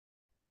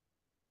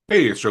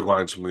Hey, it's Joe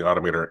Glines from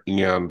the-automator,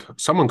 and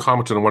someone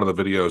commented in one of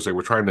the videos they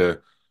were trying to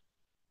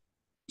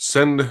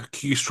send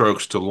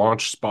keystrokes to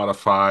launch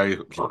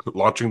Spotify,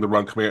 launching the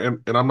run command,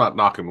 and I'm not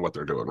knocking what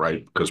they're doing,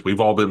 right? Because we've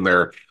all been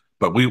there,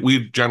 but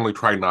we generally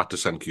try not to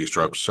send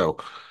keystrokes. So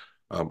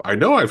I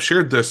know I've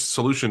shared this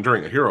solution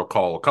during a hero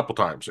call a couple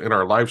times in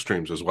our live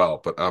streams as well,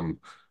 but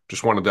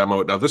just want to demo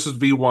it. Now this is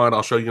V1.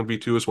 I'll show you in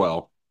V2 as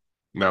well.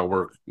 Now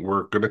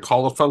we're going to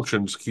call the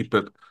functions, keep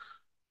it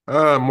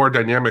more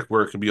dynamic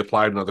where it can be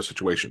applied in other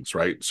situations,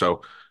 right?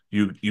 So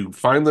you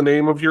find the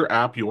name of your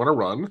app you want to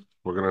run.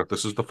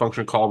 This is the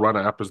function call, run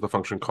app is the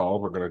function call.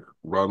 We're gonna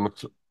run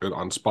it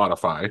on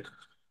Spotify.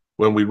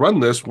 When we run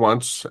this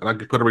once, and I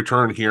can put a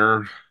return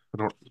here. I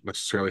don't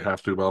necessarily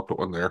have to, but I'll put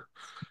one there.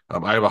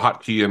 I have a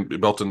hotkey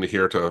built into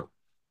here to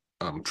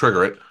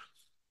trigger it.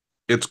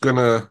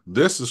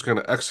 This is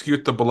gonna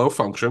execute the below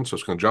function. So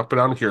it's gonna jump it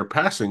down here,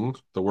 passing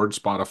the word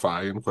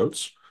Spotify in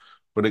quotes.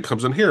 When it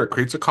comes in here, it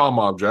creates a COM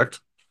object,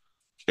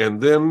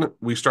 and then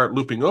we start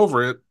looping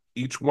over it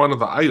each one of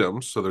the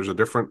items. So there's a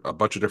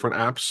bunch of different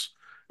apps.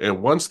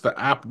 And once the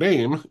app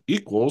name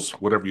equals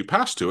whatever you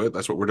pass to it,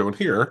 that's what we're doing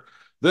here,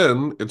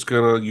 then it's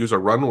going to use a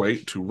run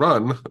wait to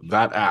run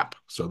that app.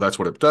 So that's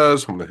what it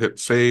does. I'm going to hit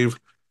save,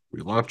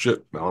 relaunch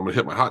it. Now I'm going to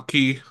hit my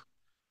hotkey.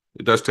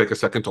 It does take a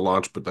second to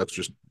launch, but that's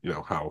just,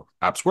 how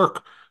apps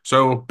work.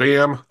 So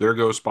bam, there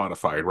goes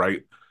Spotify,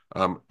 right?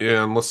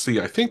 And let's see,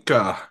 I think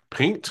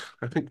Paint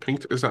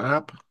is an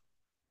app.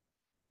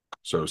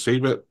 So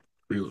save it,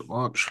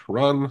 relaunch,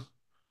 run,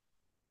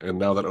 and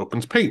now that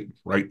opens Paint.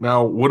 Right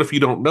now, what if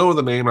you don't know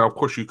the name? Now, of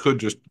course, you could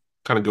just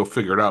kind of go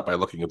figure it out by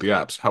looking at the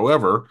apps.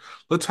 However,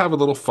 let's have a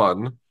little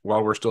fun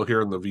while we're still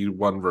here in the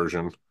V1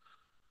 version.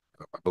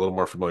 I'm a little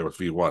more familiar with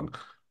V1.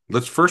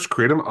 Let's first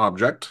create an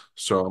object.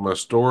 So I'm going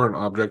to store an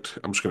object.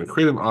 I'm just going to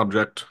create an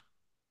object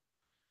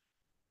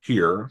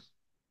here.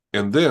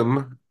 And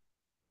then,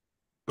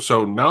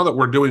 so now that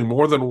we're doing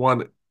more than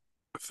one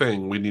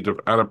thing, we need to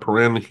add a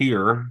paren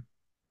here.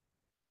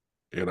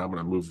 And I'm going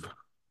to move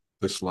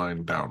this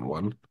line down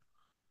one.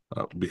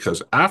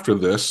 Because after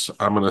this,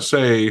 I'm going to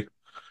say,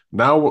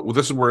 now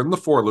we're in the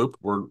for loop.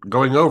 We're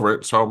going over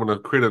it. So I'm going to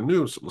create a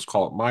new, so let's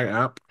call it my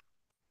app.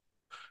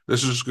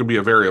 This is just going to be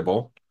a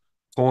variable,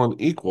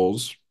 colon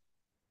equals.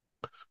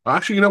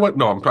 Actually, you know what?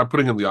 No, I'm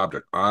putting in the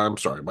object. I'm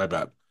sorry, my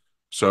bad.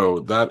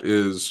 So that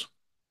is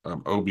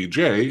obj.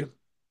 And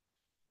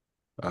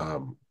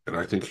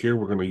I think here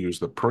we're going to use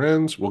the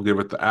parens. We'll give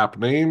it the app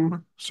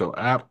name. So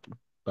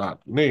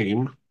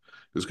app.name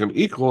is going to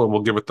equal, and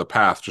we'll give it the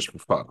path just for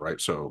fun,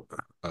 right? So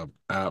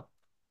app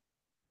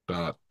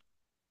dot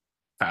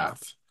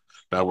path.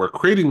 Now we're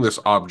creating this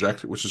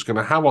object, which is going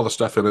to have all the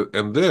stuff in it.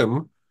 And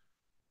then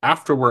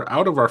after we're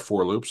out of our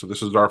for loop, so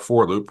this is our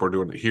for loop, we're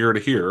doing it here to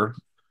here.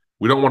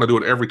 We don't want to do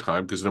it every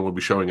time because then we'll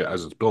be showing it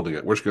as it's building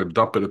it. We're just going to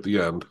dump it at the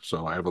end.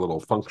 So I have a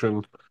little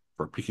function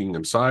for peeking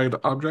inside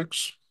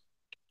objects.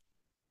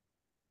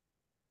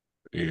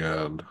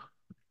 And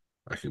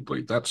I can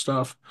delete that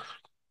stuff.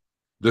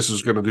 This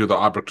is going to do the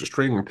object to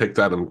string and take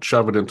that and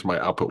shove it into my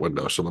output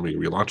window. So let me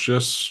relaunch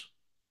this.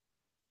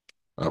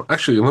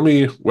 Actually,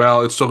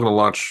 it's still going to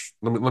launch.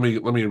 Let me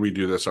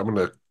redo this. I'm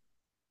going to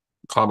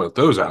comment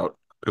those out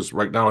because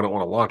right now I don't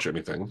want to launch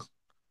anything.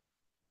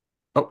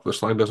 Oh,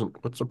 this line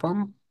doesn't. What's the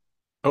problem?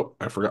 Oh,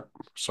 I forgot.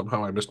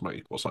 Somehow I missed my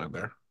equal sign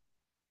there.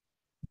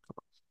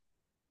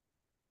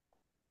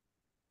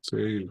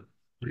 Save,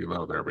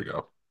 reload. There we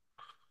go.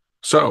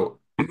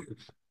 So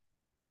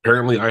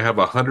apparently I have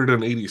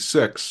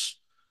 186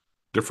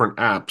 different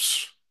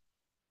apps,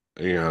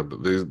 and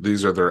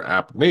these are their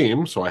app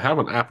names. So I have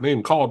an app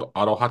name called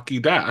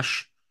AutoHotkey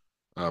Dash,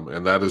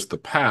 and that is the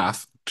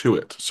path to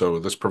it. So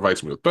this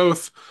provides me with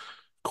both.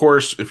 Of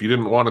course, if you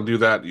didn't want to do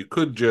that, we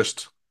could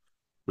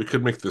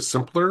make this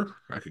simpler.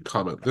 I could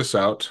comment this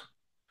out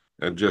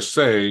and just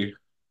say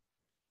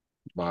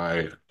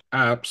my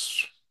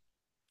apps,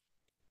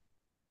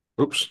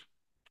 oops,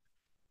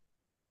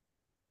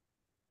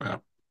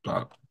 app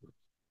dot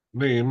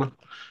name,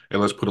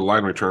 and let's put a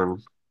line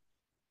return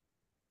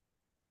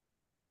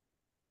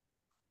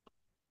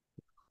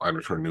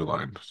new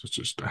line. So it's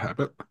just a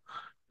habit.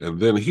 And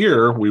then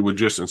here we would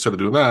just, instead of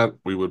doing that,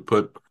 we would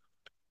put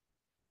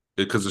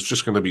it, because it's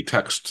just going to be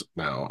text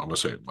now. I'm going to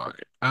say my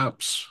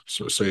apps.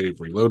 So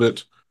save, reload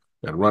it,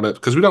 and run it.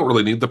 Because we don't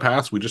really need the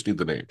paths. We just need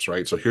the names,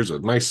 right? So here's a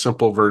nice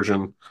simple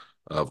version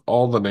of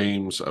all the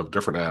names of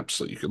different apps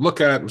that you can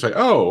look at and say,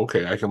 oh,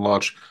 okay, I can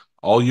launch.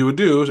 All you would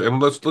do is,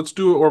 and let's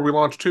do it where we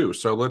launch too.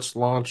 So let's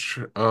launch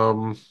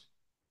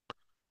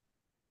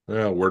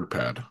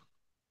WordPad.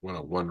 What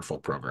a wonderful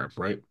program,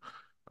 right?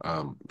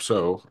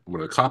 So I'm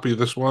going to copy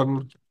this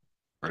one,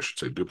 or I should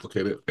say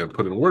duplicate it, and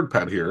put in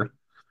WordPad here.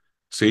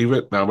 Save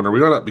it. Now I'm going to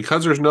rerun it.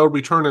 Because there's no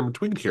return in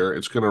between here,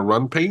 it's going to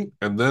run Paint,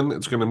 and then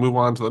it's going to move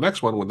on to the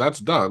next one. When that's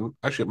done,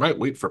 actually, it might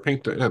wait for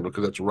Paint to end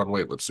because that's a run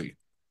wait. Let's see.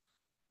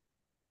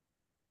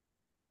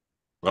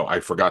 Oh, I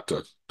forgot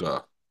to,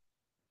 duh.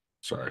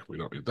 Sorry, we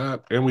don't need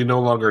that. And we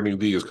no longer need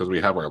these because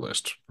we have our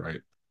list,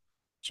 right?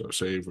 So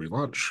save,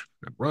 relaunch,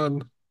 and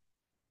run.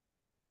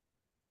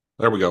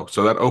 There we go.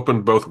 So that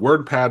opened both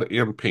WordPad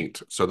and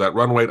Paint. So that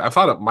run wait, I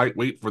thought it might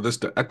wait for this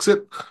to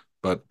exit,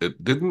 but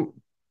it didn't.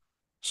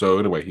 So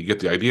anyway, you get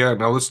the idea.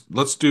 Now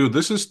let's do,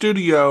 this is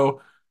Studio,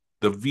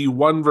 the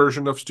V1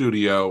 version of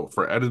Studio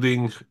for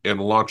editing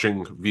and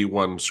launching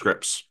V1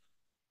 scripts.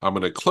 I'm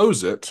going to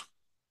close it,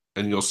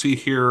 and you'll see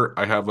here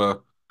I have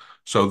a,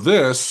 so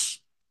this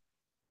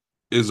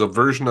is a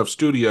version of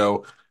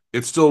Studio.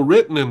 It's still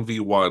written in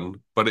V1,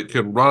 but it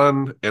can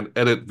run and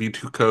edit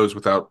V2 codes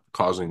without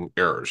causing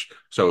errors.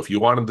 So if you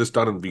wanted this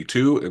done in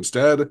V2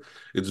 instead,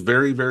 it's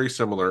very, very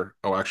similar.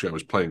 Oh, actually, I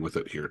was playing with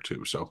it here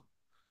too. So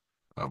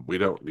we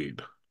don't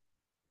need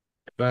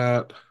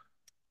that,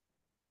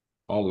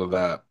 all of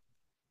that.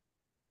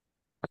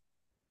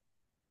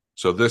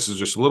 So this is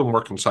just a little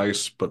more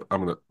concise, but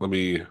let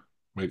me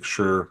make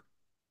sure.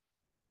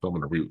 So I'm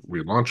gonna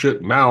relaunch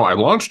it. Now I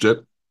launched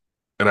it,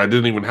 and I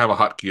didn't even have a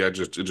hotkey. It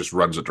just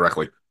runs it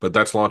directly. But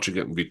that's launching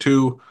it in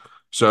V2.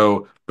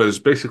 So, but it's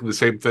basically the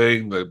same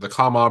thing. The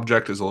COM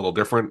object is a little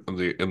different.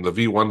 In the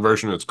V1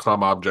 version, it's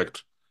COM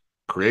object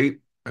create,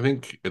 I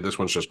think. And this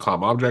one's just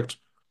COM object.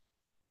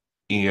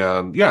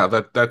 And yeah,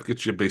 that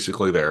gets you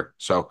basically there.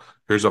 So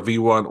here's a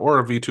V1 or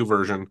a V2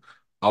 version.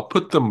 I'll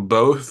put them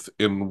both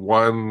in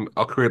one.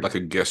 I'll create like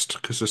a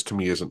gist, because this to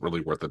me isn't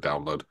really worth a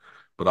download.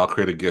 But I'll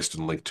create a gist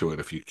and link to it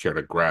if you care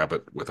to grab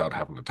it without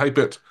having to type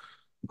it.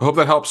 I hope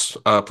that helps.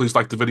 Please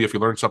like the video if you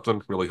learned something.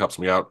 It really helps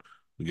me out.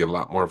 We get a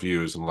lot more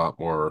views and a lot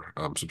more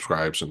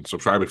subscribes. And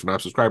subscribe if you're not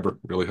a subscriber. It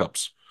really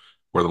helps.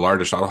 We're the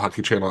largest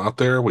AutoHotkey channel out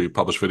there. We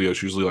publish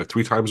videos usually like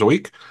 3 times a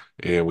week,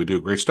 and we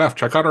do great stuff.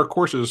 Check out our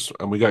courses.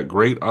 And we got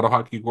great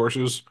AutoHotkey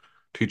courses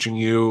teaching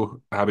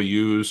you how to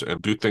use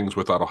and do things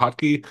with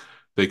AutoHotkey.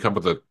 They come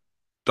with a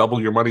double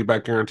your money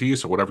back guarantee.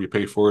 So whatever you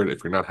pay for it,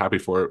 if you're not happy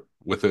for it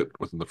within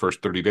the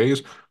first 30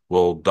 days,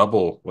 we'll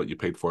double what you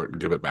paid for it and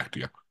give it back to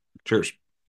you. Cheers.